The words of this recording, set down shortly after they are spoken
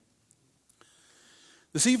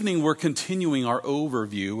This evening, we're continuing our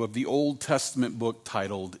overview of the Old Testament book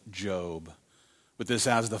titled Job. With this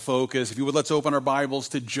as the focus, if you would, let's open our Bibles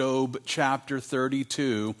to Job chapter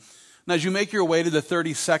 32. And as you make your way to the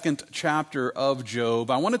 32nd chapter of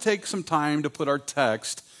Job, I want to take some time to put our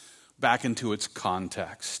text back into its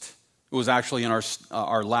context. It was actually in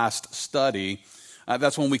our last study.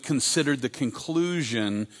 That's when we considered the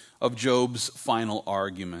conclusion of Job's final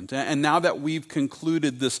argument. And now that we've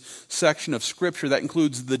concluded this section of Scripture that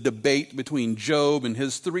includes the debate between Job and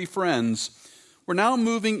his three friends, we're now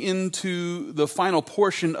moving into the final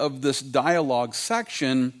portion of this dialogue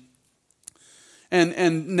section.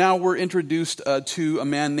 And now we're introduced to a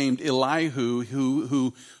man named Elihu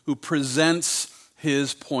who presents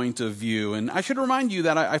his point of view. And I should remind you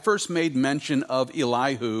that I first made mention of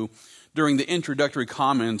Elihu during the introductory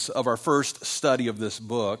comments of our first study of this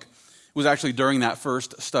book. It was actually during that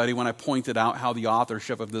first study when I pointed out how the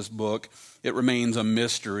authorship of this book, it remains a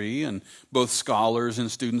mystery, and both scholars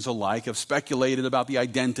and students alike have speculated about the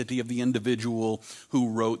identity of the individual who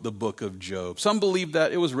wrote the book of Job. Some believe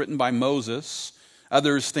that it was written by Moses.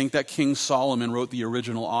 Others think that King Solomon wrote the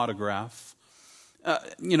original autograph.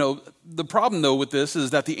 The problem, though, with this is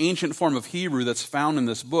that the ancient form of Hebrew that's found in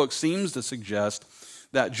this book seems to suggest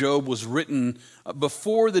that Job was written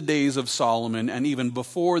before the days of Solomon and even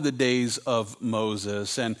before the days of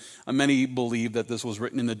Moses. And many believe that this was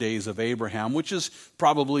written in the days of Abraham, which is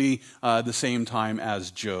probably the same time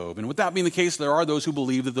as Job. And with that being the case, there are those who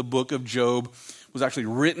believe that the book of Job was actually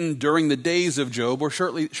written during the days of Job or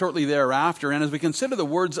shortly thereafter. And as we consider the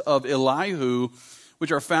words of Elihu,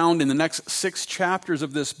 which are found in the next 6 chapters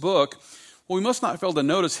of this book, well, we must not fail to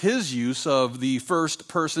notice his use of the first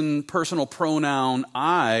person personal pronoun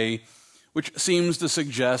I, which seems to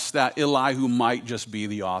suggest that Elihu might just be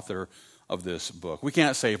the author of this book. We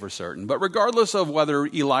can't say for certain, but regardless of whether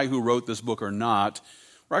Elihu wrote this book or not,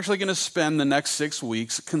 we're actually going to spend the next 6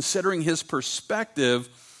 weeks considering his perspective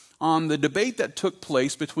on the debate that took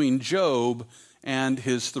place between Job and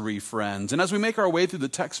his three friends. And as we make our way through the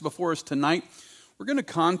text before us tonight, we're going to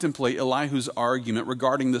contemplate Elihu's argument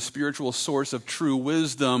regarding the spiritual source of true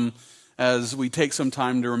wisdom as we take some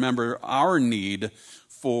time to remember our need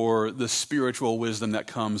for the spiritual wisdom that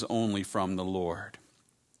comes only from the Lord.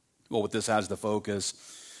 Well, with this as the focus,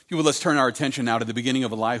 if you would, let's turn our attention now to the beginning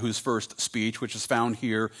of Elihu's first speech, which is found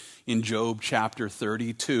here in Job chapter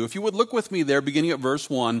 32. If you would look with me there, beginning at verse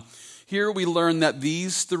 1, here we learn that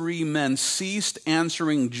these three men ceased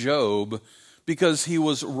answering Job because he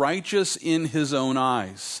was righteous in his own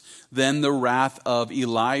eyes. Then the wrath of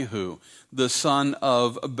Elihu, the son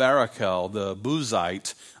of Barachel, the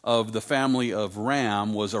Buzite of the family of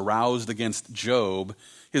Ram, was aroused against Job.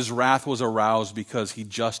 His wrath was aroused because he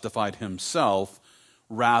justified himself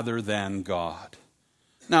rather than God.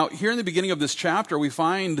 Now, here in the beginning of this chapter, we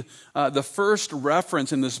find the first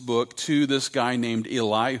reference in this book to this guy named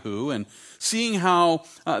Elihu, and seeing how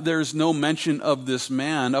there's no mention of this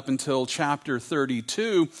man up until chapter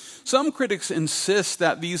 32, some critics insist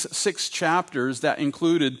that these 6 chapters that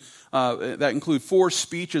include 4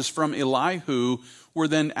 speeches from Elihu were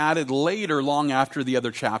then added later, long after the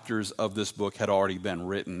other chapters of this book had already been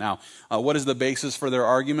written. Now, what is the basis for their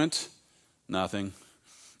argument? Nothing.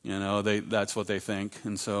 That's what they think.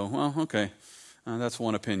 And so, well, okay, that's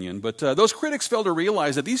one opinion. But those critics fail to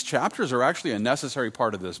realize that these chapters are actually a necessary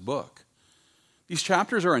part of this book. These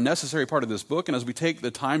chapters are a necessary part of this book, and as we take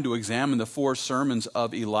the time to examine the 4 sermons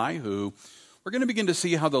of Elihu, we're going to begin to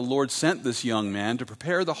see how the Lord sent this young man to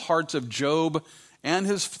prepare the hearts of Job and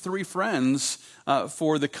his 3 friends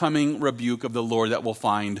for the coming rebuke of the Lord that we'll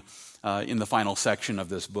find in the final section of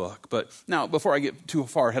this book. But now, before I get too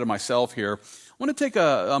far ahead of myself here, I want to take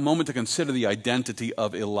a moment to consider the identity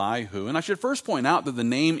of Elihu. And I should first point out that the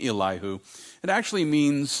name Elihu, it actually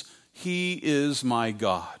means he is my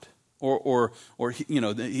God.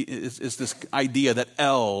 It's this idea that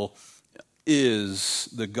El is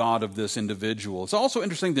the God of this individual. It's also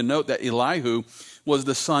interesting to note that Elihu was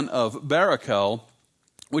the son of Barachel,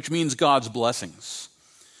 which means God's blessings.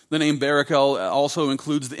 The name Barachel also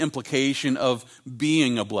includes the implication of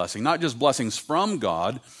being a blessing, not just blessings from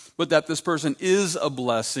God, but that this person is a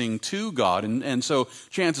blessing to God. And so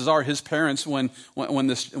chances are his parents, when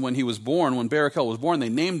he was born, when Barachel was born, they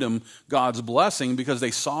named him God's blessing because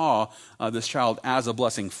they saw this child as a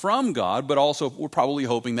blessing from God, but also were probably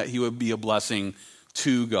hoping that he would be a blessing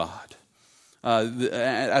to God.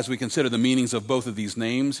 As we consider the meanings of both of these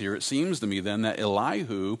names here, it seems to me then that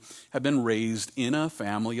Elihu had been raised in a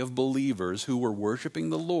family of believers who were worshiping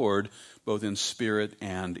the Lord both in spirit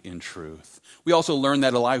and in truth. We also learn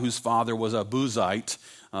that Elihu's father was a Buzite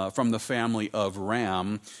from the family of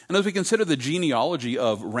Ram. And as we consider the genealogy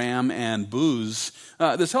of Ram and Buz,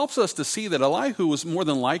 this helps us to see that Elihu was more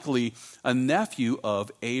than likely a nephew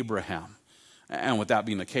of Abraham. And with that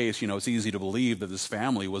being the case, it's easy to believe that this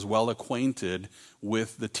family was well acquainted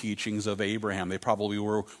with the teachings of Abraham. They probably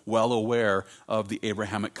were well aware of the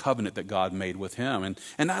Abrahamic covenant that God made with him.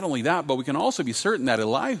 And not only that, but we can also be certain that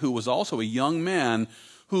Elihu was also a young man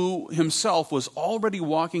who himself was already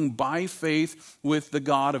walking by faith with the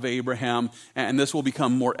God of Abraham, and this will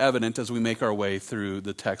become more evident as we make our way through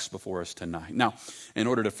the text before us tonight. Now, in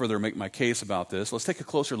order to further make my case about this, let's take a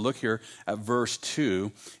closer look here at verse 2.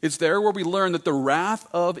 It's there where we learn that the wrath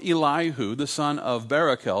of Elihu, the son of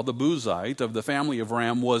Barachel, the Buzite of the family of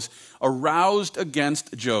Ram, was aroused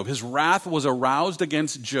against Job. His wrath was aroused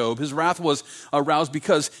against Job. His wrath was aroused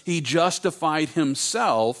because he justified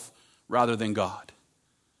himself rather than God.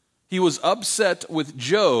 He was upset with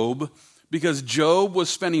Job because Job was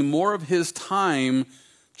spending more of his time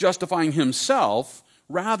justifying himself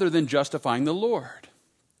rather than justifying the Lord.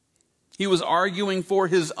 He was arguing for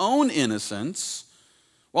his own innocence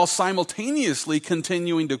while simultaneously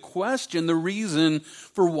continuing to question the reason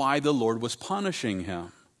for why the Lord was punishing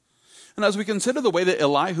him. And as we consider the way that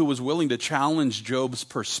Elihu was willing to challenge Job's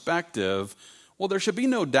perspective, well, there should be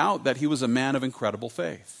no doubt that he was a man of incredible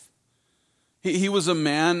faith. He was a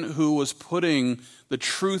man who was putting the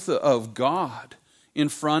truth of God in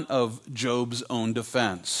front of Job's own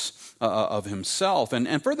defense of himself.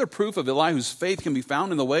 And further proof of Elihu's faith can be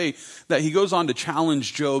found in the way that he goes on to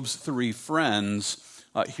challenge Job's three friends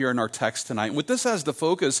here in our text tonight. And with this as the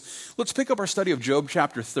focus, let's pick up our study of Job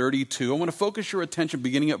chapter 32. I want to focus your attention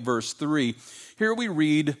beginning at verse 3. Here we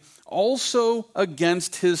read, "Also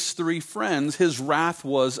against his three friends his wrath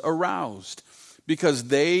was aroused, because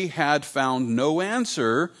they had found no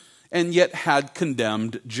answer and yet had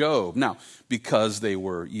condemned Job." Now, because they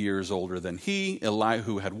were years older than he,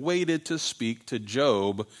 Elihu had waited to speak to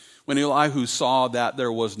Job. When Elihu saw that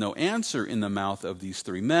there was no answer in the mouth of these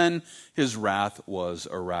three men, his wrath was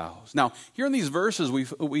aroused. Now, here in these verses,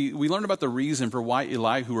 we learn about the reason for why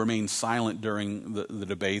Elihu remained silent during the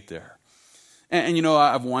debate there. And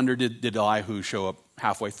I've wondered, did Elihu show up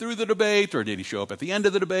halfway through the debate, or did he show up at the end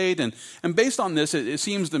of the debate? And based on this, it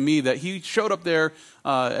seems to me that he showed up there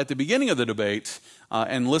at the beginning of the debate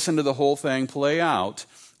and listened to the whole thing play out.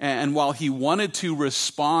 And while he wanted to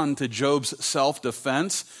respond to Job's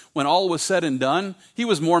self-defense, when all was said and done, he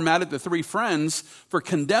was more mad at the three friends for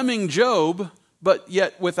condemning Job, but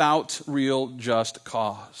yet without real just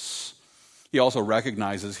cause. He also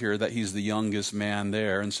recognizes here that he's the youngest man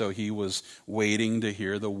there, and so he was waiting to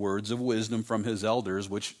hear the words of wisdom from his elders,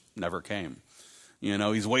 which never came.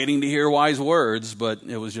 He's waiting to hear wise words, but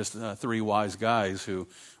it was just three wise guys who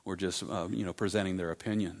were just, presenting their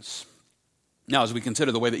opinions. Now, as we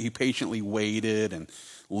consider the way that he patiently waited and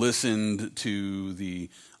listened to the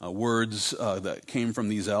words that came from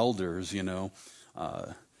these elders,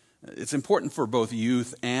 it's important for both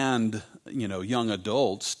youth and, young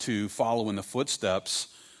adults to follow in the footsteps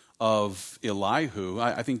of Elihu.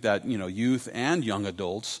 I think that, youth and young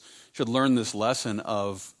adults should learn this lesson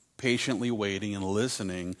of patiently waiting and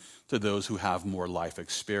listening to those who have more life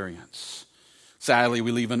experience. Sadly,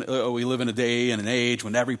 we live in a day and an age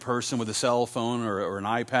when every person with a cell phone or an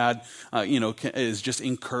iPad, is just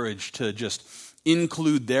encouraged to just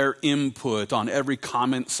include their input on every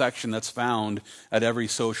comment section that's found at every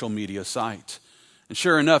social media site. And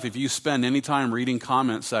sure enough, if you spend any time reading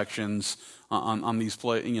comment sections on these,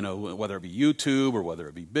 whether it be YouTube or whether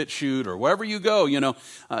it be BitChute or wherever you go,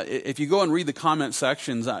 if you go and read the comment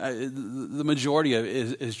sections, the majority of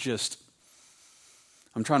it is just,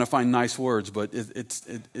 I'm trying to find nice words, but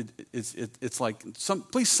it's like,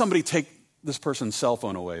 please somebody take this person's cell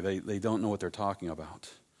phone away. They don't know what they're talking about.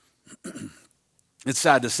 It's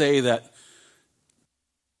sad to say that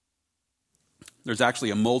there's actually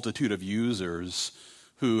a multitude of users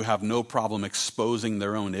who have no problem exposing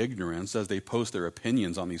their own ignorance as they post their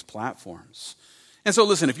opinions on these platforms. And so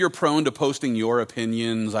listen, if you're prone to posting your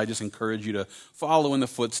opinions, I just encourage you to follow in the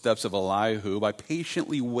footsteps of Elihu by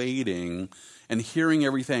patiently waiting and hearing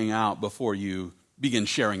everything out before you begin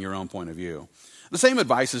sharing your own point of view. The same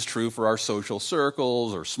advice is true for our social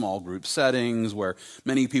circles or small group settings where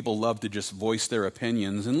many people love to just voice their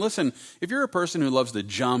opinions. And listen, if you're a person who loves to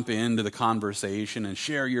jump into the conversation and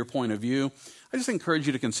share your point of view, I just encourage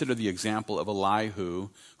you to consider the example of Elihu,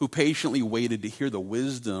 who patiently waited to hear the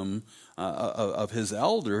wisdom of his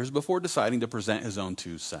elders before deciding to present his own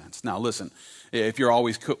 2 cents. Now listen, if you're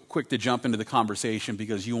always quick to jump into the conversation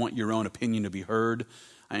because you want your own opinion to be heard,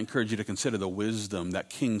 I encourage you to consider the wisdom that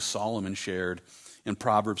King Solomon shared in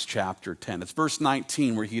Proverbs chapter 10. It's verse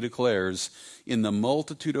 19 where he declares, "In the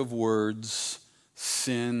multitude of words,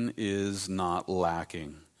 sin is not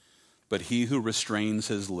lacking, but he who restrains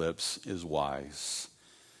his lips is wise."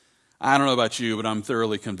 I don't know about you, but I'm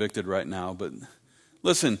thoroughly convicted right now. But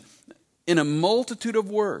listen, in a multitude of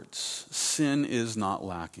words, sin is not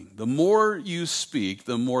lacking. The more you speak,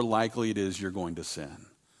 the more likely it is you're going to sin.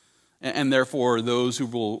 And therefore, those who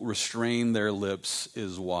will restrain their lips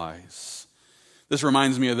is wise. This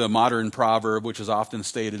reminds me of the modern proverb, which is often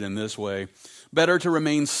stated in this way: better to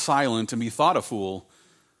remain silent and be thought a fool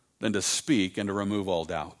than to speak and to remove all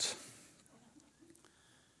doubt.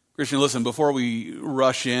 Christian, listen, before we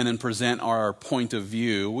rush in and present our point of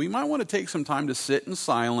view, we might want to take some time to sit in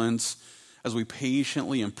silence as we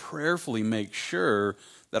patiently and prayerfully make sure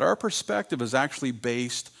that our perspective is actually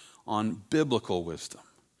based on biblical wisdom.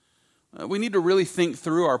 We need to really think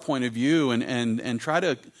through our point of view and try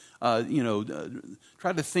to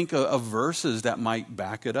think of verses that might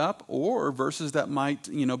back it up, or verses that might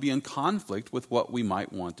be in conflict with what we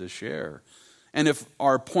might want to share. And if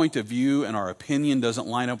our point of view and our opinion doesn't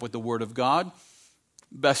line up with the Word of God,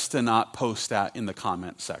 best to not post that in the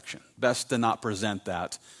comment section. Best to not present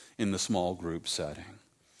that in the small group setting.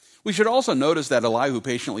 We should also notice that Elihu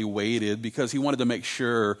patiently waited because he wanted to make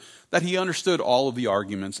sure that he understood all of the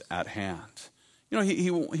arguments at hand. He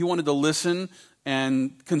wanted to listen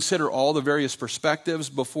and consider all the various perspectives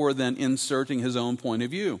before then inserting his own point of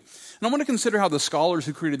view. And I want to consider how the scholars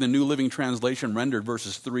who created the New Living Translation rendered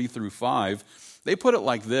verses 3 through 5. They put it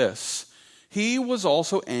like this: "He was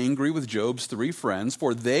also angry with Job's 3 friends,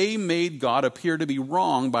 for they made God appear to be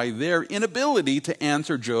wrong by their inability to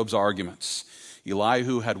answer Job's arguments.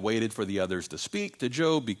 Elihu had waited for the others to speak to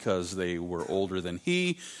Job because they were older than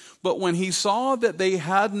he. But when he saw that they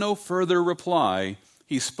had no further reply,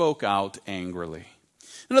 he spoke out angrily."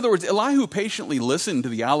 In other words, Elihu patiently listened to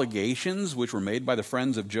the allegations which were made by the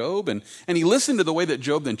friends of Job, and he listened to the way that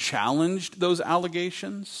Job then challenged those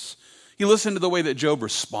allegations. He listened to the way that Job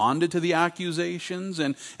responded to the accusations.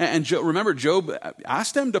 And remember, Job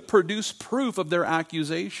asked them to produce proof of their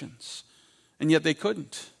accusations, and yet they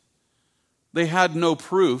couldn't. They had no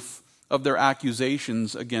proof of their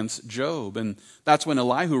accusations against Job. And that's when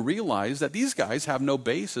Elihu realized that these guys have no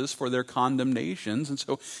basis for their condemnations. And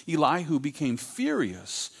so Elihu became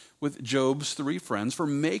furious with Job's 3 friends for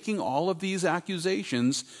making all of these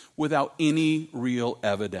accusations without any real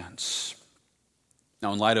evidence.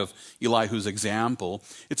 Now, in light of Elihu's example,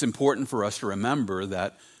 it's important for us to remember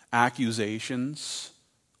that accusations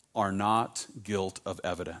are not guilt of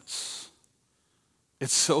evidence.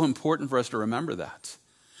 It's so important for us to remember that.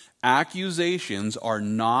 Accusations are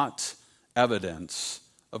not evidence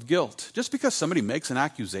of guilt. Just because somebody makes an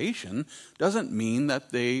accusation doesn't mean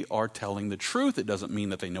that they are telling the truth. It doesn't mean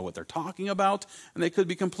that they know what they're talking about, and they could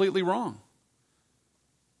be completely wrong.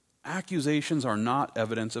 Accusations are not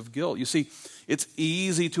evidence of guilt. You see, it's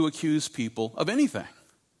easy to accuse people of anything.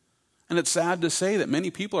 And it's sad to say that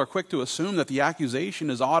many people are quick to assume that the accusation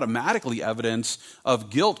is automatically evidence of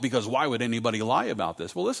guilt, because why would anybody lie about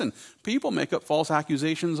this? Well, listen, people make up false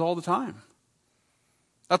accusations all the time.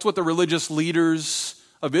 That's what the religious leaders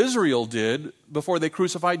of Israel did before they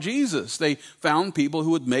crucified Jesus. They found people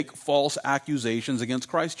who would make false accusations against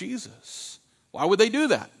Christ Jesus. Why would they do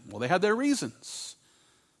that? Well, they had their reasons.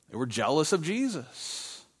 They were jealous of Jesus.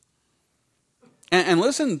 And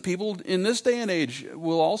listen, people in this day and age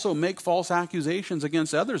will also make false accusations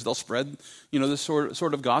against others. They'll spread, this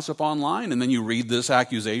sort of gossip online, and then you read this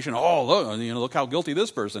accusation. Oh, look how guilty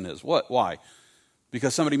this person is. What? Why?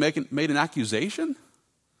 Because somebody made an accusation?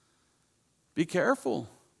 Be careful.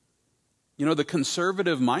 The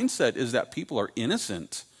conservative mindset is that people are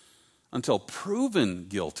innocent until proven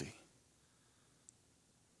guilty.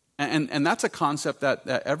 And that's a concept that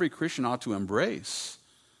every Christian ought to embrace.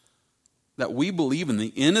 That we believe in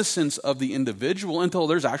the innocence of the individual until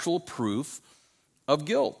there's actual proof of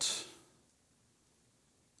guilt.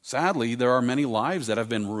 Sadly, there are many lives that have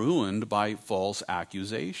been ruined by false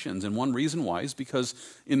accusations. And one reason why is because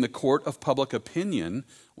in the court of public opinion,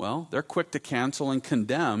 they're quick to cancel and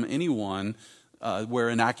condemn anyone where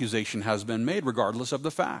an accusation has been made, regardless of the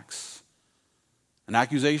facts. An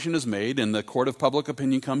accusation is made, and the court of public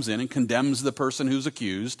opinion comes in and condemns the person who's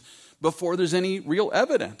accused before there's any real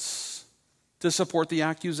evidence to support the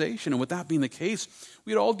accusation. And with that being the case,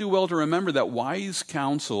 we'd all do well to remember that wise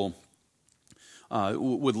counsel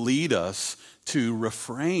would lead us to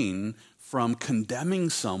refrain from condemning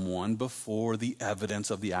someone before the evidence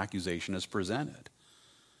of the accusation is presented.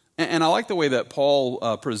 And I like the way that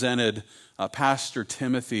Paul presented Pastor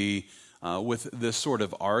Timothy with this sort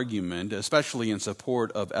of argument, especially in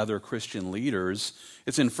support of other Christian leaders.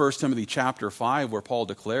 It's in 1 Timothy chapter 5 where Paul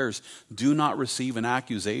declares, "Do not receive an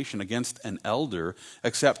accusation against an elder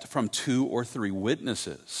except from 2 or 3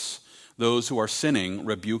 witnesses. Those who are sinning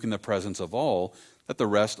rebuke in the presence of all, that the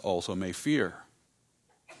rest also may fear."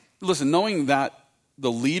 Listen, knowing that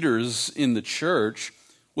the leaders in the church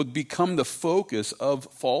would become the focus of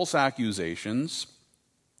false accusations,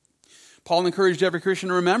 Paul encouraged every Christian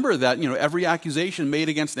to remember that, every accusation made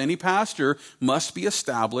against any pastor must be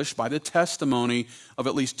established by the testimony of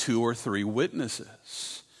at least 2 or 3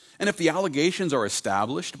 witnesses. And if the allegations are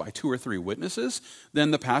established by 2 or 3 witnesses,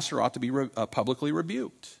 then the pastor ought to be publicly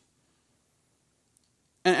rebuked.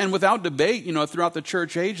 And without debate, throughout the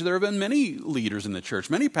church age, there have been many leaders in the church,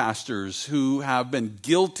 many pastors who have been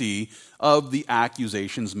guilty of the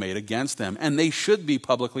accusations made against them, and they should be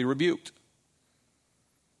publicly rebuked.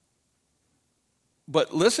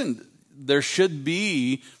 But listen, there should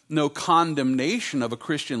be no condemnation of a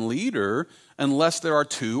Christian leader unless there are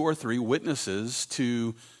 2 or 3 witnesses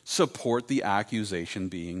to support the accusation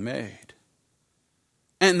being made.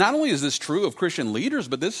 And not only is this true of Christian leaders,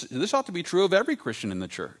 but this ought to be true of every Christian in the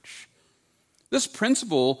church. This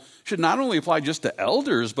principle should not only apply just to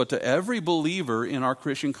elders, but to every believer in our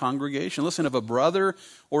Christian congregation. Listen, if a brother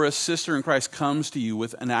or a sister in Christ comes to you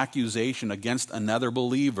with an accusation against another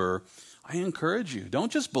believer, I encourage you,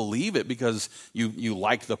 don't just believe it because you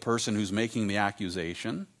like the person who's making the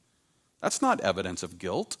accusation. That's not evidence of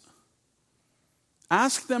guilt.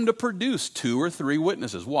 Ask them to produce 2 or 3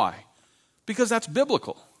 witnesses. Why? Because that's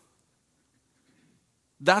biblical.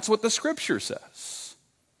 That's what the Scripture says.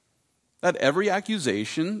 That every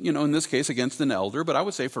accusation, in this case against an elder, but I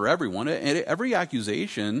would say for everyone, every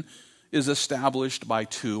accusation is established by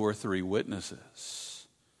 2 or 3 witnesses.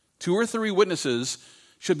 2 or 3 witnesses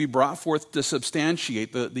should be brought forth to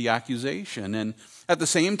substantiate the accusation. And at the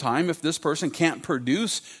same time, if this person can't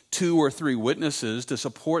produce 2 or 3 witnesses to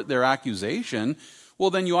support their accusation, well,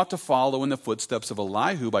 then you ought to follow in the footsteps of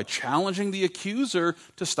Elihu by challenging the accuser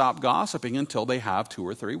to stop gossiping until they have 2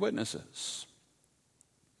 or 3 witnesses.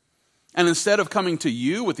 And instead of coming to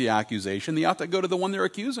you with the accusation, they ought to go to the one they're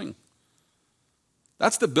accusing.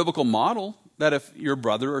 That's the biblical model, that if your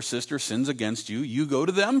brother or sister sins against you, you go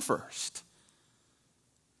to them first.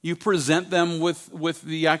 You present them with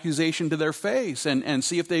the accusation to their face and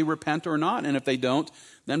see if they repent or not. And if they don't,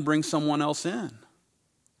 then bring someone else in.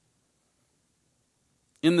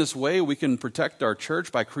 In this way, we can protect our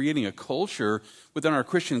church by creating a culture within our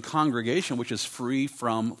Christian congregation which is free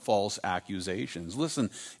from false accusations.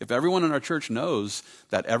 Listen, if everyone in our church knows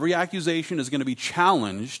that every accusation is going to be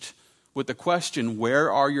challenged with the question,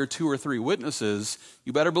 where are your 2 or 3 witnesses,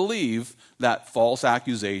 you better believe that false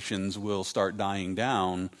accusations will start dying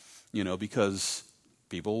down, because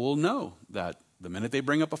people will know that the minute they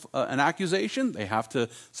bring up an accusation, they have to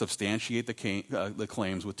substantiate the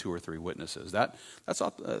claims with 2 or 3 witnesses. That's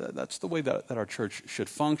the way that our church should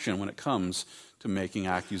function when it comes to making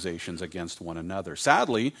accusations against one another.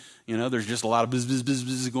 Sadly, there's just a lot of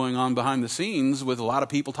buzz going on behind the scenes with a lot of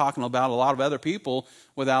people talking about a lot of other people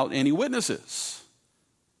without any witnesses.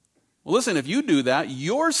 Well, listen, if you do that,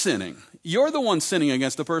 you're sinning. You're the one sinning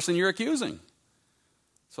against the person you're accusing.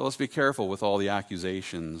 So let's be careful with all the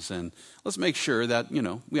accusations, and let's make sure that,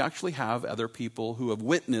 we actually have other people who have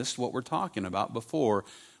witnessed what we're talking about before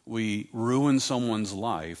we ruin someone's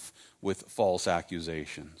life with false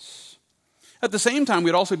accusations. At the same time,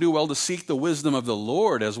 we'd also do well to seek the wisdom of the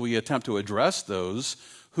Lord as we attempt to address those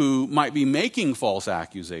who might be making false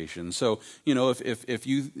accusations. So, if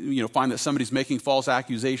you find that somebody's making false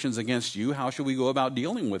accusations against you, how should we go about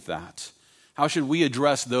dealing with that? How should we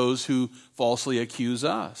address those who falsely accuse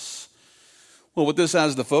us? Well, with this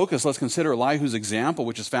as the focus, let's consider Elihu's example,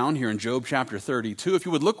 which is found here in Job chapter 32. If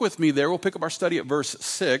you would look with me there, we'll pick up our study at verse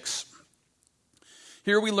 6.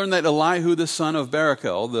 Here we learn that Elihu, the son of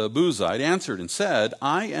Barachel, the Buzite, answered and said,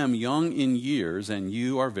 "I am young in years, and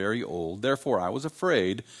you are very old. Therefore I was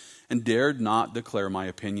afraid and dared not declare my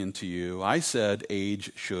opinion to you. I said,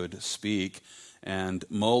 age should speak, and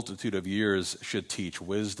multitude of years should teach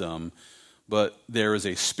wisdom. But there is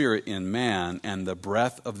a spirit in man, and the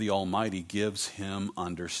breath of the Almighty gives him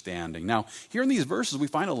understanding." Now, here in these verses, we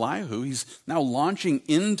find Elihu. He's now launching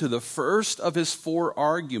into the first of his 4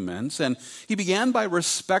 arguments, and he began by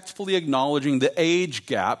respectfully acknowledging the age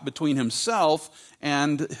gap between himself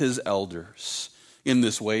and his elders. In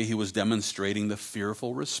this way, he was demonstrating the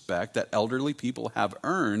fearful respect that elderly people have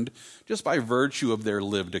earned just by virtue of their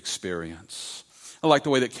lived experience. I like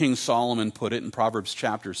the way that King Solomon put it in Proverbs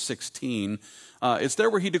chapter 16. It's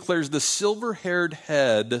there where he declares, "The silver-haired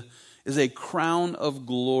head is a crown of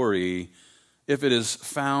glory if it is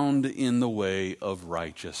found in the way of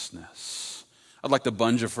righteousness." I'd like to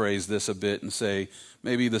bunge-phrase this a bit and say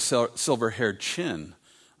maybe the silver-haired chin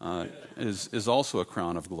is also a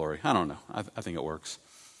crown of glory. I don't know. I think it works.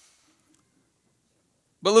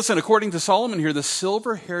 But listen, according to Solomon here, the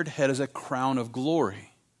silver-haired head is a crown of glory.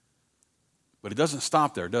 But he doesn't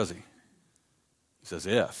stop there, does he? He says,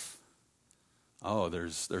 if. Oh,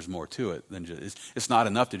 there's more to it than just, it's not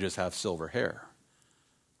enough to just have silver hair,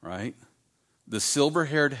 right? The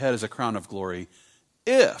silver-haired head is a crown of glory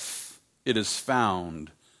if it is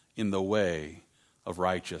found in the way of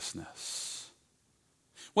righteousness.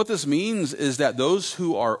 What this means is that those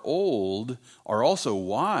who are old are also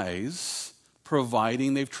wise,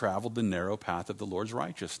 providing they've traveled the narrow path of the Lord's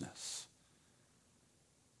righteousness.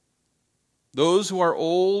 Those who are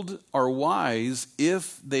old are wise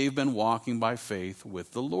if they've been walking by faith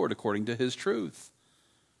with the Lord according to his truth.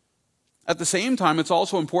 At the same time, it's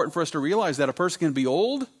also important for us to realize that a person can be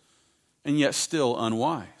old and yet still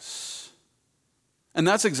unwise. And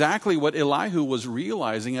that's exactly what Elihu was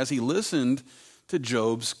realizing as he listened to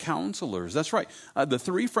Job's counselors. That's right. The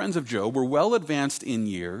three friends of Job were well advanced in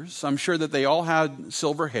years. I'm sure that they all had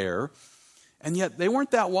silver hair, and yet they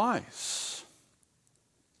weren't that wise.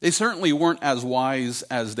 They certainly weren't as wise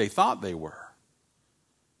as they thought they were.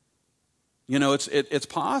 You know, it's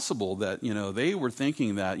possible that, they were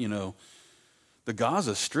thinking that, the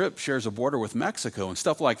Gaza Strip shares a border with Mexico and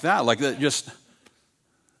stuff like that. Like that, just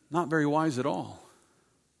not very wise at all.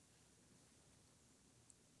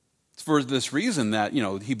 It's for this reason that,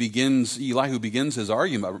 Elihu begins his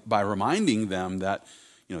argument by reminding them that,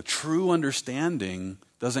 true understanding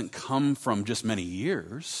doesn't come from just many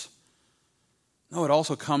years. No, it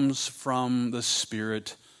also comes from the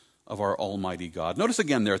Spirit of our Almighty God. Notice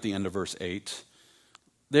again there at the end of verse 8.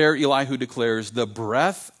 There Elihu declares, "The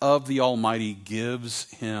breath of the Almighty gives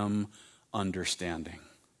him understanding."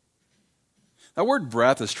 That word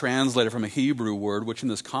breath is translated from a Hebrew word, which in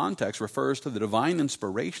this context refers to the divine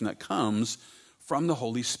inspiration that comes from the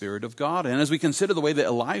Holy Spirit of God. And as we consider the way that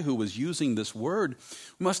Elihu was using this word,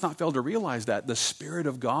 we must not fail to realize that the Spirit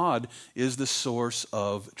of God is the source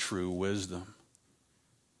of true wisdom.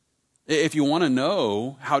 If you want to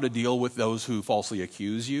know how to deal with those who falsely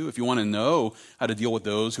accuse you, if you want to know how to deal with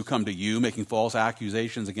those who come to you making false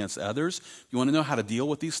accusations against others, if you want to know how to deal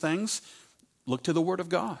with these things, look to the Word of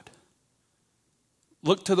God.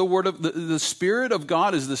 Look to the Word of the Spirit of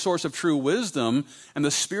God is the source of true wisdom, and the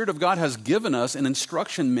Spirit of God has given us an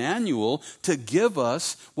instruction manual to give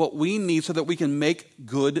us what we need so that we can make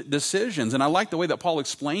good decisions. And I like the way that Paul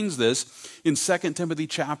explains this in 2 Timothy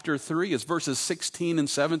chapter 3. It's verses 16 and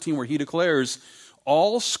 17 where he declares,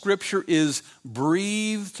 "All Scripture is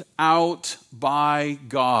breathed out by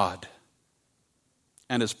God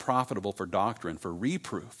and is profitable for doctrine, for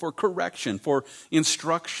reproof, for correction, for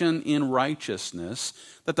instruction in righteousness,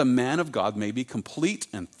 that the man of God may be complete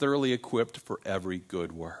and thoroughly equipped for every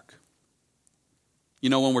good work."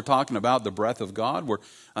 When we're talking about the breath of God,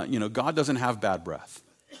 God doesn't have bad breath.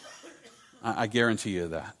 I guarantee you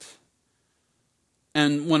that.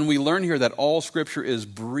 And when we learn here that all Scripture is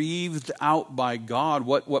breathed out by God,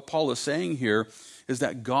 what Paul is saying here is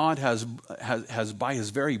that God has by his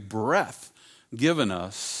very breath given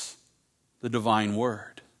us the divine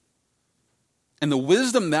word. And the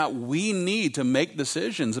wisdom that we need to make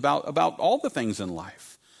decisions about all the things in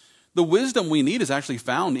life. The wisdom we need is actually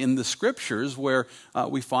found in the Scriptures where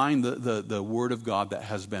we find the Word of God that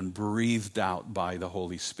has been breathed out by the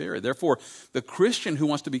Holy Spirit. Therefore, the Christian who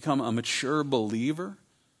wants to become a mature believer,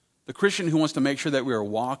 the Christian who wants to make sure that we are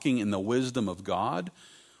walking in the wisdom of God,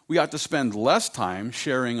 we ought to spend less time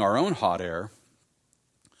sharing our own hot air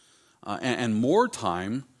and more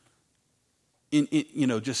time in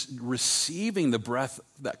just receiving the breath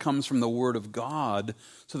that comes from the Word of God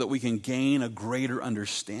so that we can gain a greater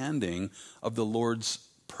understanding of the Lord's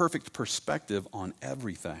perfect perspective on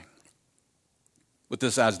everything. With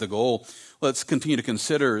this as the goal, let's continue to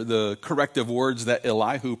consider the corrective words that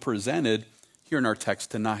Elihu presented here in our text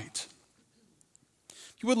tonight.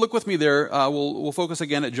 If you would look with me there, we'll focus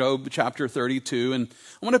again at Job chapter 32. And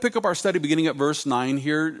I want to pick up our study beginning at verse 9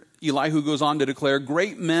 here. Elihu goes on to declare,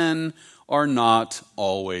 "Great men are not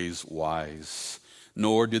always wise."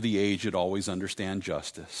 nor do the aged always understand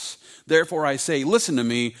justice. Therefore I say, listen to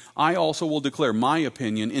me, I also will declare my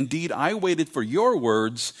opinion. Indeed, I waited for your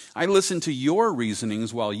words. I listened to your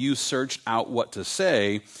reasonings while you searched out what to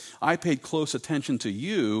say. I paid close attention to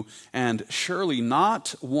you, and surely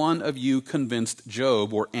not one of you convinced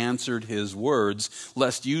Job or answered his words,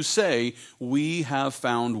 lest you say, we have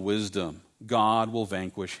found wisdom. God will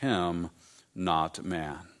vanquish him, not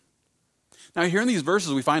man. Now, here in these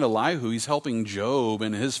verses, we find Elihu. He's helping Job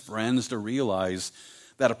and his friends to realize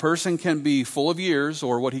that a person can be full of years,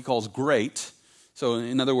 or what he calls great. So,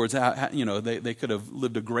 in other words, they could have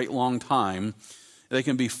lived a great long time. They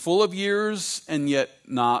can be full of years and yet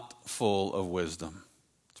not full of wisdom.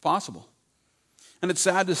 It's possible. And it's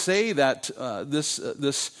sad to say that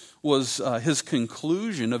this was his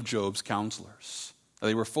conclusion of Job's counselors.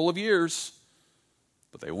 They were full of years,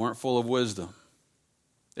 but they weren't full of wisdom.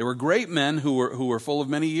 They were great men who were full of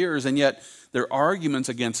many years, and yet their arguments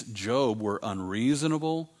against Job were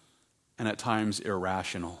unreasonable and at times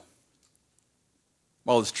irrational.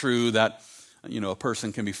 While it's true that a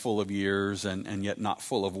person can be full of years and yet not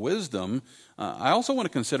full of wisdom, I also want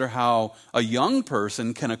to consider how a young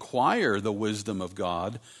person can acquire the wisdom of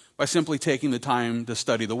God by simply taking the time to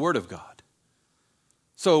study the Word of God.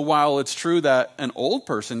 So while it's true that an old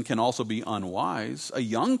person can also be unwise, a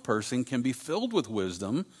young person can be filled with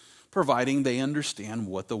wisdom, providing they understand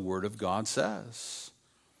what the Word of God says.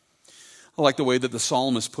 I like the way that the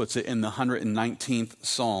psalmist puts it in the 119th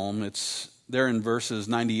Psalm. It's there in verses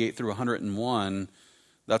 98 through 101.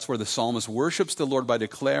 That's where the psalmist worships the Lord by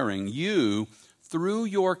declaring, you, through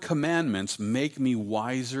your commandments, make me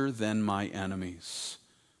wiser than my enemies,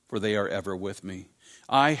 for they are ever with me.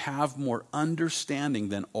 I have more understanding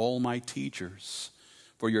than all my teachers,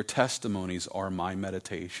 for your testimonies are my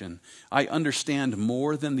meditation. I understand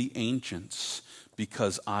more than the ancients,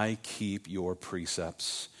 because I keep your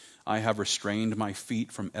precepts. I have restrained my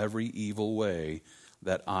feet from every evil way,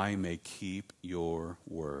 that I may keep your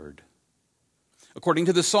word. According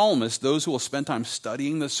to the psalmist, those who will spend time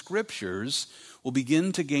studying the scriptures will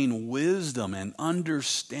begin to gain wisdom and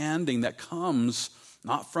understanding that comes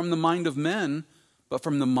not from the mind of men, but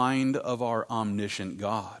from the mind of our omniscient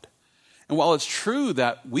God. And while it's true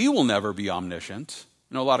that we will never be omniscient,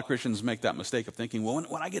 a lot of Christians make that mistake of thinking, well,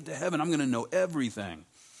 when I get to heaven, I'm going to know everything.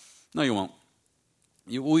 No, you won't.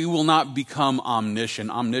 We will not become omniscient.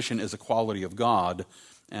 Omniscient is a quality of God,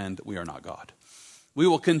 and we are not God. We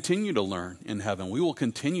will continue to learn in heaven. We will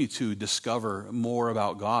continue to discover more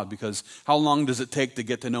about God, because how long does it take to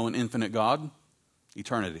get to know an infinite God?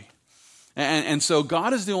 Eternity. And so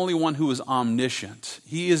God is the only one who is omniscient.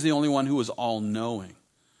 He is the only one who is all-knowing.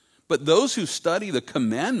 But those who study the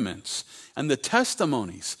commandments and the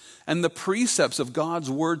testimonies and the precepts of God's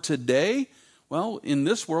word today, well, in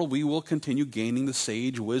this world we will continue gaining the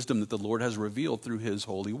sage wisdom that the Lord has revealed through his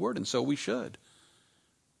holy word, and so we should.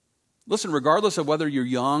 Listen, regardless of whether you're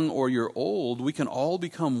young or you're old, we can all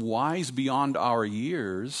become wise beyond our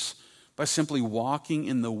years by simply walking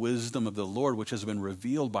in the wisdom of the Lord, which has been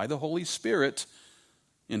revealed by the Holy Spirit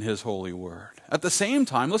in his holy word. At the same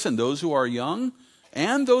time, listen, those who are young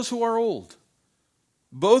and those who are old,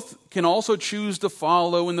 both can also choose to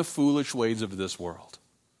follow in the foolish ways of this world.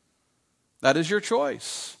 That is your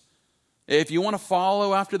choice. If you want to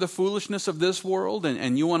follow after the foolishness of this world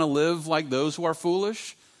and you want to live like those who are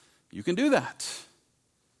foolish, you can do that.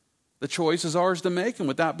 The choice is ours to make, and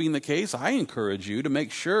with that being the case, I encourage you to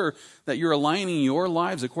make sure that you're aligning your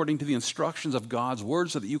lives according to the instructions of God's word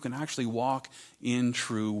so that you can actually walk in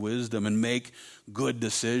true wisdom and make good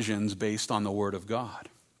decisions based on the word of God.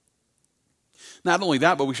 Not only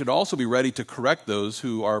that, but we should also be ready to correct those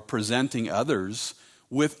who are presenting others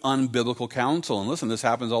with unbiblical counsel. And listen, this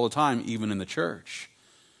happens all the time, even in the church.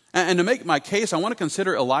 And to make my case, I want to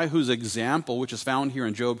consider Elihu's example, which is found here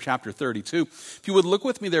in Job chapter 32. If you would look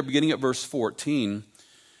with me there, beginning at verse 14.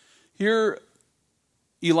 Here,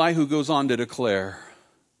 Elihu goes on to declare,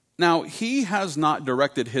 now he has not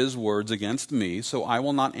directed his words against me, so I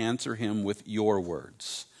will not answer him with your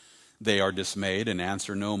words. They are dismayed and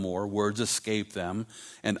answer no more. Words escape them,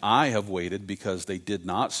 and I have waited because they did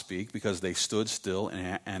not speak, because they stood still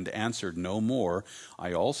and answered no more.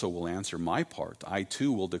 I also will answer my part. I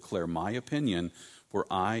too will declare my opinion, for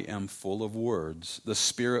I am full of words. The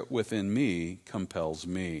spirit within me compels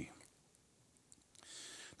me.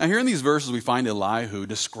 Now here in these verses we find Elihu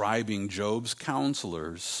describing Job's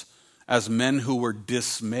counselors as men who were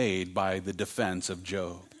dismayed by the defense of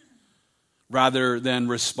Job. Rather than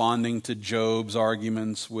responding to Job's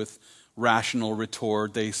arguments with rational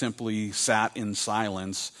retort. They simply sat in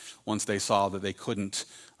silence once they saw that they couldn't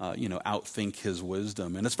outthink his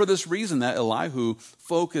wisdom. And it's for this reason that Elihu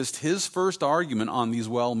focused his first argument on these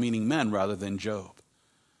well-meaning men rather than Job.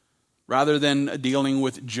 Rather than dealing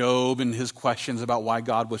with Job and his questions about why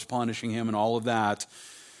God was punishing him and all of that,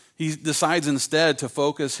 he decides instead to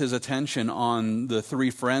focus his attention on the three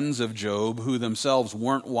friends of Job who themselves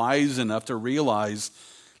weren't wise enough to realize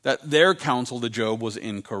that their counsel to Job was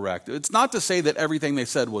incorrect. It's not to say that everything they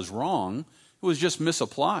said was wrong. It was just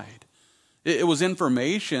misapplied. It was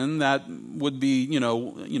information that would be,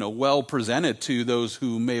 well presented to those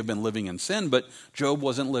who may have been living in sin, but Job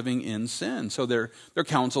wasn't living in sin. So their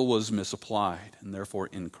counsel was misapplied and therefore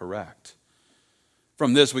incorrect.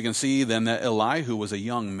 From this, we can see then that Elihu was a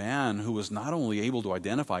young man who was not only able to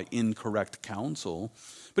identify incorrect counsel,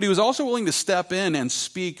 but he was also willing to step in and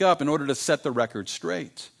speak up in order to set the record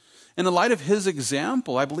straight. In the light of his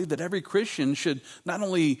example, I believe that every Christian should not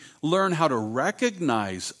only learn how to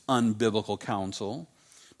recognize unbiblical counsel,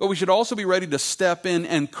 but we should also be ready to step in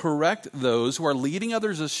and correct those who are leading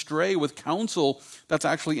others astray with counsel that's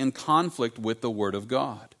actually in conflict with the Word of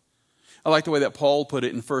God. I like the way that Paul put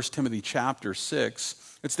it in 1 Timothy chapter 6.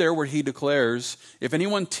 It's there where he declares, "If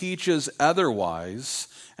anyone teaches otherwise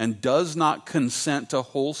and does not consent to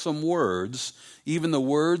wholesome words, even the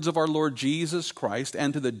words of our Lord Jesus Christ,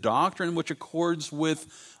 and to the doctrine which accords with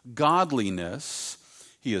godliness,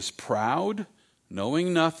 he is proud,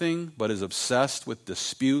 knowing nothing, but is obsessed with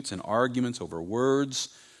disputes and arguments over words,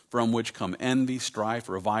 from which come envy, strife,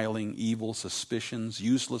 reviling, evil suspicions,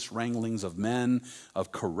 useless wranglings of men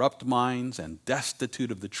of corrupt minds and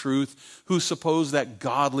destitute of the truth, who suppose that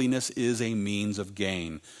godliness is a means of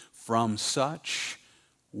gain. From such,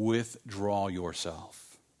 withdraw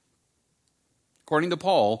yourself." According to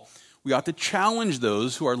Paul, we ought to challenge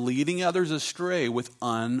those who are leading others astray with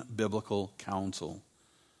unbiblical counsel.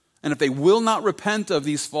 And if they will not repent of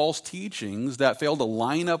these false teachings that fail to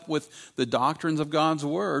line up with the doctrines of God's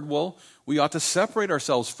word, well, we ought to separate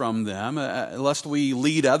ourselves from them, lest we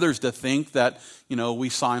lead others to think that, we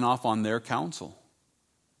sign off on their counsel.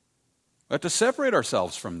 We have to separate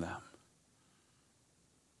ourselves from them.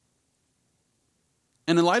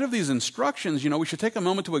 And in light of these instructions, we should take a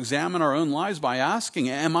moment to examine our own lives by asking,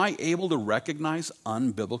 am I able to recognize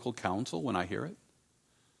unbiblical counsel when I hear it?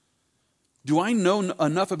 Do I know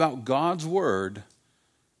enough about God's word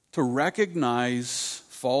to recognize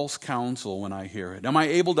false counsel when I hear it? Am I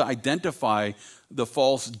able to identify the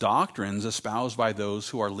false doctrines espoused by those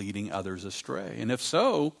who are leading others astray? And if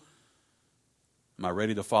so, am I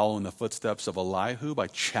ready to follow in the footsteps of Elihu by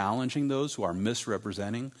challenging those who are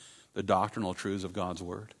misrepresenting the doctrinal truths of God's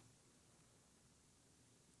word?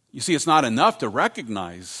 You see, it's not enough to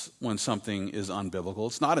recognize when something is unbiblical.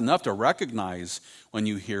 It's not enough to recognize when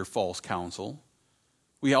you hear false counsel.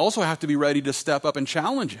 We also have to be ready to step up and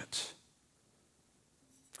challenge it.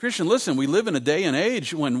 Christian, listen, we live in a day and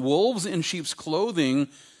age when wolves in sheep's clothing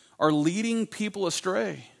are leading people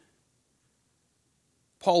astray.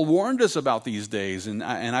 Paul warned us about these days, and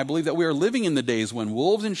I believe that we are living in the days when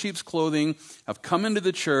wolves in sheep's clothing have come into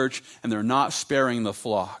the church and they're not sparing the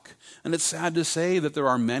flock. And it's sad to say that there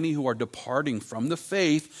are many who are departing from the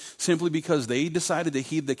faith simply because they decided to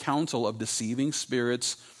heed the counsel of deceiving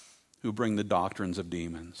spirits who bring the doctrines of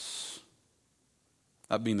demons.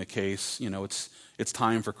 That being the case, it's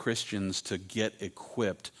time for Christians to get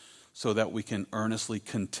equipped so that we can earnestly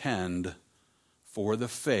contend for the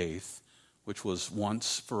faith which was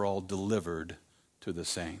once for all delivered to the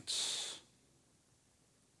saints.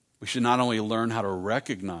 We should not only learn how to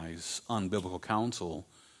recognize unbiblical counsel,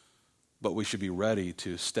 but we should be ready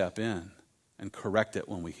to step in and correct it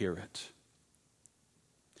when we hear it.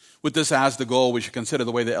 With this as the goal, we should consider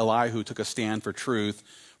the way that Elihu took a stand for truth,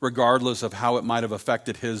 regardless of how it might have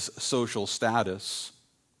affected his social status.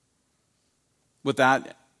 With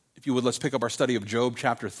that, if you would, let's pick up our study of Job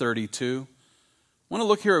chapter 32. I want to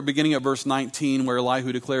look here at beginning at verse 19 where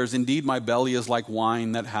Elihu declares, "Indeed, my belly is like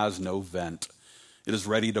wine that has no vent. It is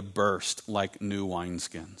ready to burst like new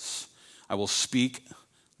wineskins. I will speak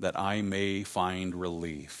that I may find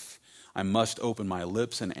relief. I must open my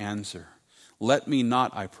lips and answer. Let me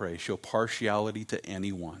not, I pray, show partiality to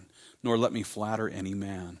anyone, nor let me flatter any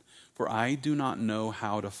man. For I do not know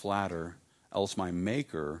how to flatter, else my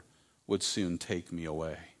Maker would soon take me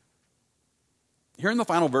away." Here in the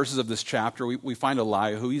final verses of this chapter, we find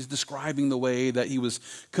Elihu. He's describing the way that he was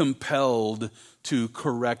compelled to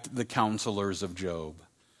correct the counselors of Job.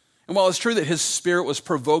 And while it's true that his spirit was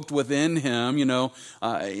provoked within him,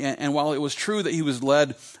 and while it was true that he was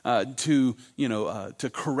led to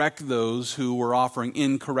correct those who were offering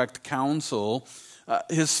incorrect counsel,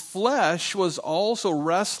 his flesh was also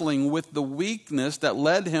wrestling with the weakness that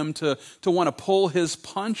led him to want to pull his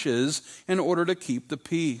punches in order to keep the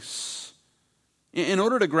peace. In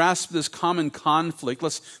order to grasp this common conflict,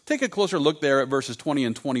 let's take a closer look there at verses 20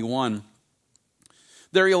 and 21.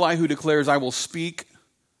 There Elihu declares, I will speak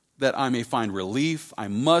that I may find relief. I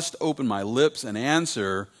must open my lips and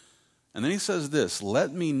answer. And then he says this,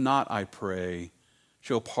 let me not, I pray,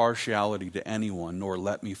 show partiality to anyone, nor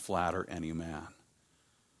let me flatter any man.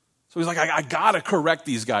 So he's like, I got to correct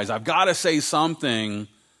these guys. I've got to say something.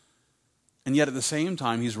 And yet at the same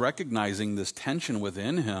time, he's recognizing this tension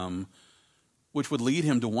within him, which would lead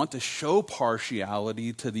him to want to show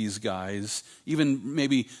partiality to these guys, even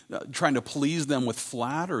maybe trying to please them with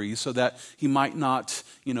flattery so that he might not,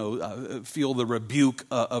 feel the rebuke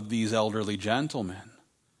of these elderly gentlemen.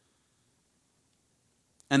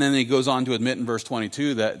 And then he goes on to admit in verse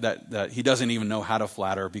 22 that he doesn't even know how to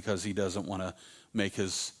flatter because he doesn't want to make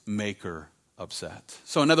his maker upset.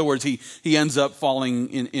 So in other words, he ends up falling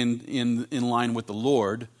in line with the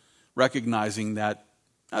Lord, recognizing that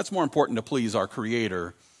it's more important to please our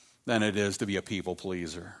Creator than it is to be a people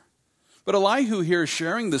pleaser. But Elihu here is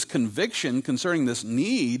sharing this conviction concerning this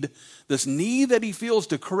need that he feels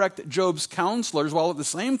to correct Job's counselors, while at the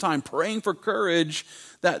same time praying for courage,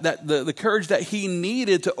 that the courage that he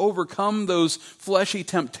needed to overcome those fleshy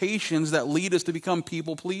temptations that lead us to become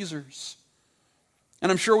people pleasers.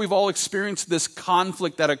 And I'm sure we've all experienced this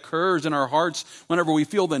conflict that occurs in our hearts whenever we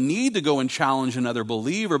feel the need to go and challenge another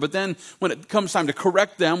believer. But then when it comes time to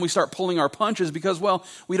correct them, we start pulling our punches because,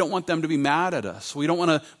 we don't want them to be mad at us. We don't want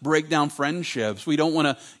to break down friendships. We don't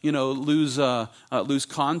want to, lose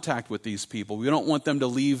contact with these people. We don't want them to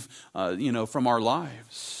leave, from our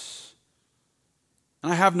lives.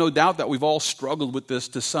 And I have no doubt that we've all struggled with this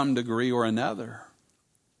to some degree or another.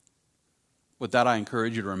 With that, I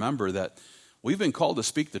encourage you to remember that we've been called to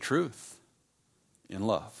speak the truth in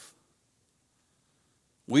love.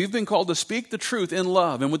 We've been called to speak the truth in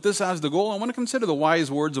love. And with this as the goal, I want to consider the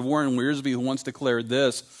wise words of Warren Wiersbe, who once declared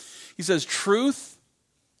this. He says, truth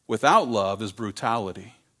without love is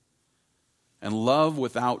brutality, and love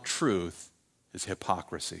without truth is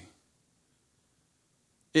hypocrisy.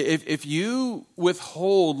 If you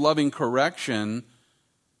withhold loving correction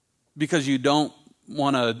because you don't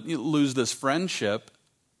want to lose this friendship,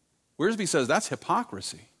 Wiersbe says that's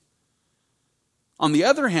hypocrisy. On the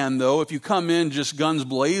other hand, though, if you come in just guns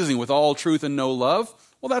blazing with all truth and no love,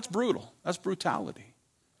 that's brutal. That's brutality.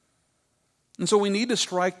 And so we need to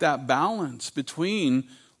strike that balance between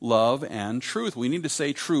love and truth. We need to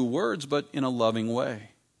say true words, but in a loving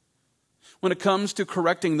way. When it comes to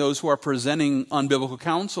correcting those who are presenting unbiblical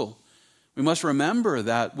counsel, we must remember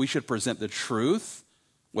that we should present the truth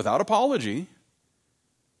without apology,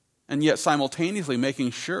 and yet simultaneously making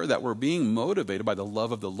sure that we're being motivated by the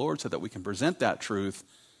love of the Lord so that we can present that truth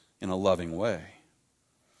in a loving way.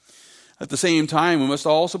 At the same time, we must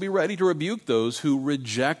also be ready to rebuke those who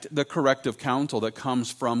reject the corrective counsel that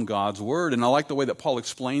comes from God's word. And I like the way that Paul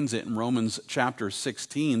explains it in Romans chapter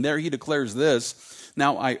 16. There he declares this,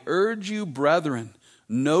 now I urge you, brethren,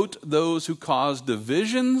 note those who cause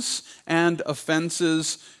divisions and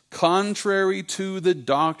offenses contrary to the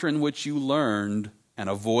doctrine which you learned, and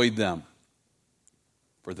avoid them.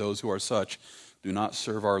 For those who are such do not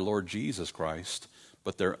serve our Lord Jesus Christ,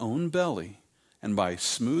 but their own belly, and by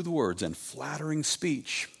smooth words and flattering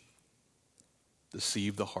speech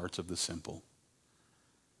deceive the hearts of the simple.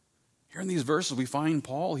 Here in these verses we find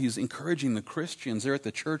Paul, he's encouraging the Christians there at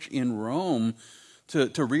the church in Rome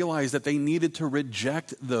to realize that they needed to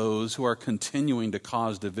reject those who are continuing to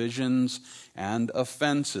cause divisions and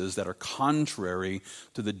offenses that are contrary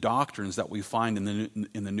to the doctrines that we find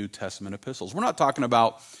in the New Testament epistles. We're not talking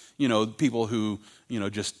about, people who,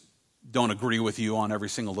 just don't agree with you on every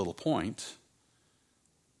single little point.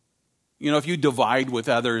 If you divide with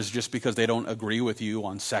others just because they don't agree with you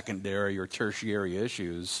on secondary or tertiary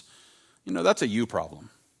issues, that's a you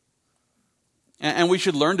problem. And we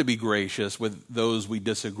should learn to be gracious with those we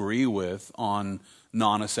disagree with on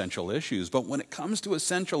non-essential issues. But when it comes to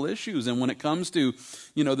essential issues and when it comes to,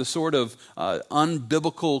 the sort of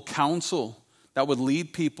unbiblical counsel that would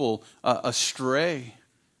lead people astray,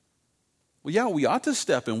 we ought to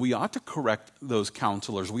step in. We ought to correct those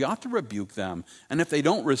counselors. We ought to rebuke them. And if they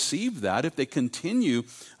don't receive that, if they continue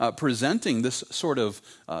presenting this sort of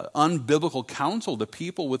unbiblical counsel to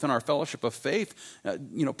people within our fellowship of faith,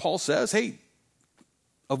 Paul says, hey,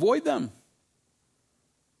 avoid them.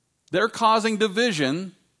 They're causing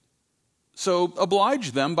division, so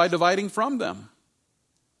oblige them by dividing from them.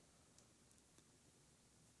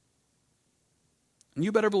 And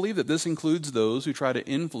you better believe that this includes those who try to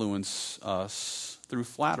influence us through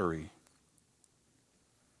flattery.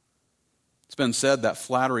 It's been said that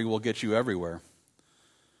flattery will get you everywhere.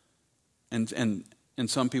 And in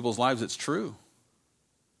some people's lives, it's true.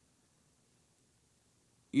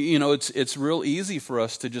 You know, it's real easy for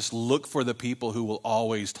us to just look for the people who will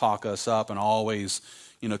always talk us up and always,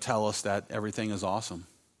 tell us that everything is awesome.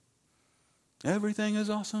 Everything is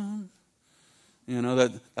awesome.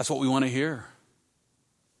 That's what we want to hear.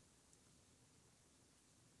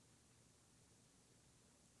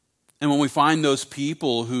 And when we find those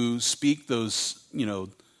people who speak those,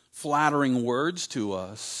 flattering words to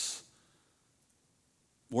us,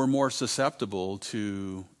 we're more susceptible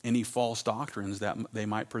to any false doctrines that they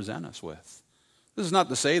might present us with. This is not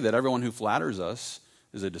to say that everyone who flatters us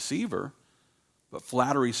is a deceiver, but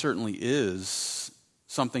flattery certainly is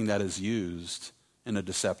something that is used in a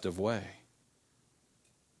deceptive way.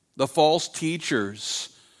 The false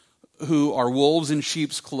teachers who are wolves in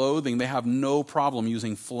sheep's clothing, they have no problem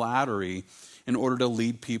using flattery in order to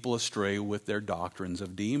lead people astray with their doctrines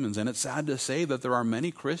of demons. And it's sad to say that there are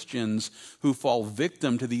many Christians who fall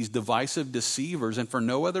victim to these divisive deceivers, and for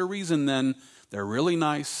no other reason than they're really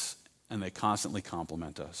nice and they constantly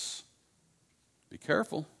compliment us. Be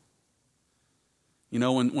careful.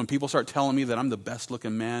 When people start telling me that I'm the best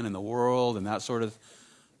looking man in the world and that sort of,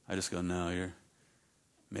 I just go, no, you're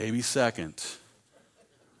maybe second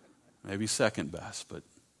best, but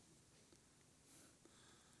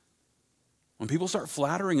when people start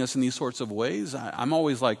flattering us in these sorts of ways, I'm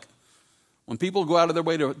always like, when people go out of their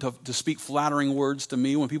way to speak flattering words to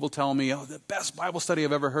me, when people tell me, the best Bible study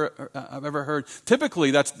I've ever heard,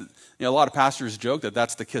 typically that's, a lot of pastors joke that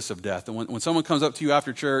that's the kiss of death. And when someone comes up to you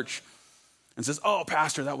after church and says, oh,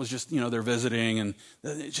 pastor, that was just, they're visiting, and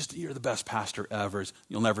it's just, you're the best pastor ever.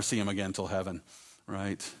 You'll never see him again until heaven,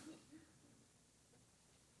 right?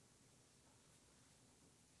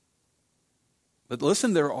 But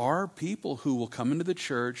listen, there are people who will come into the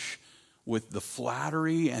church with the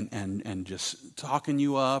flattery and just talking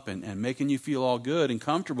you up and making you feel all good and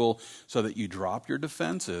comfortable so that you drop your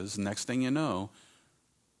defenses. Next thing you know,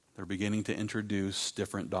 they're beginning to introduce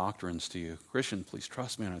different doctrines to you. Christian, please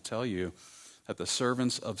trust me when I tell you that the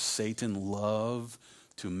servants of Satan love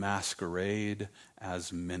to masquerade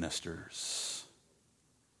as ministers.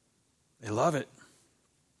 They love it.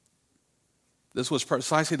 This was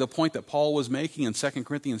precisely the point that Paul was making in 2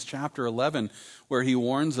 Corinthians chapter 11, where he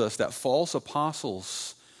warns us that false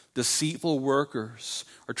apostles, deceitful workers,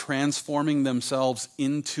 are transforming themselves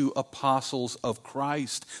into apostles of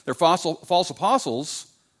Christ. They're false apostles,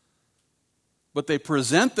 but they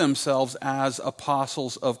present themselves as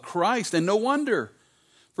apostles of Christ. And no wonder,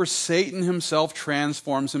 for Satan himself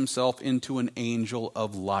transforms himself into an angel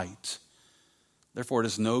of light. Therefore, it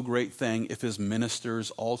is no great thing if his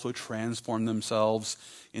ministers also transform themselves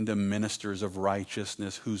into ministers of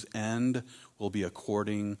righteousness, whose end will be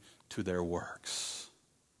according to their works.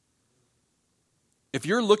 If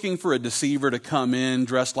you're looking for a deceiver to come in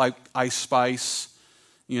dressed like Ice Spice,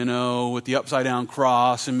 with the upside down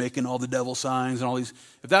cross and making all the devil signs and all these,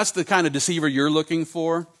 if that's the kind of deceiver you're looking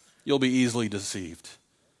for, you'll be easily deceived.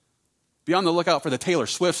 Be on the lookout for the Taylor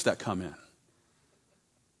Swifts that come in.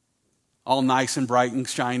 All nice and bright and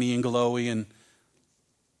shiny and glowy, and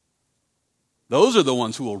those are the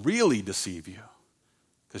ones who will really deceive you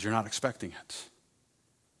because you're not expecting it.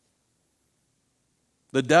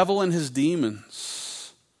 The devil and his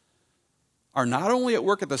demons are not only at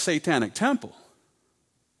work at the Satanic temple,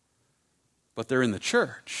 but they're in the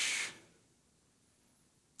church.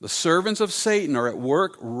 The servants of Satan are at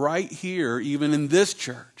work right here, even in this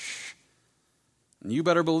church. And you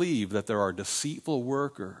better believe that there are deceitful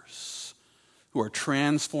workers who are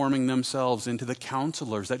transforming themselves into the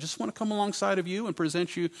counselors that just want to come alongside of you and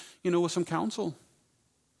present you, with some counsel.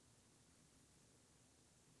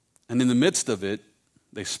 And in the midst of it,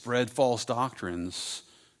 they spread false doctrines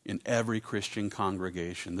in every Christian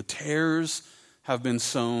congregation. The tares have been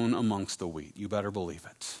sown amongst the wheat. You better believe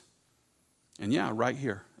it. And yeah, right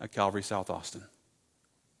here at Calvary South Austin.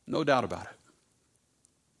 No doubt about it.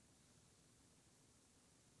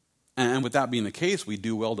 And with that being the case, we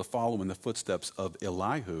do well to follow in the footsteps of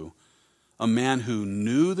Elihu, a man who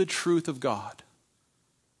knew the truth of God,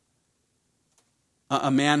 a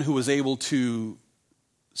man who was able to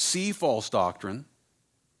see false doctrine.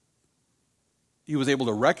 He was able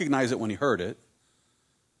to recognize it when he heard it,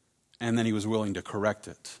 and then he was willing to correct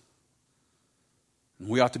it. And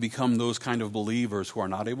we ought to become those kind of believers who are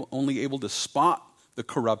not only able to spot the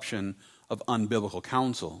corruption of unbiblical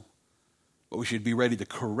counsel, but we should be ready to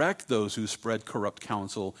correct those who spread corrupt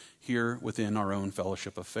counsel here within our own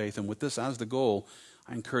fellowship of faith. And with this as the goal,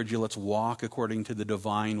 I encourage you, let's walk according to the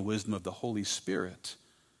divine wisdom of the Holy Spirit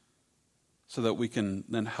so that we can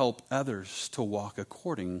then help others to walk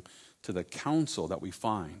according to the counsel that we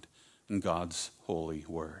find in God's holy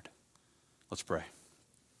word. Let's pray.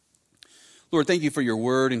 Lord, thank you for your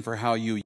word and for how you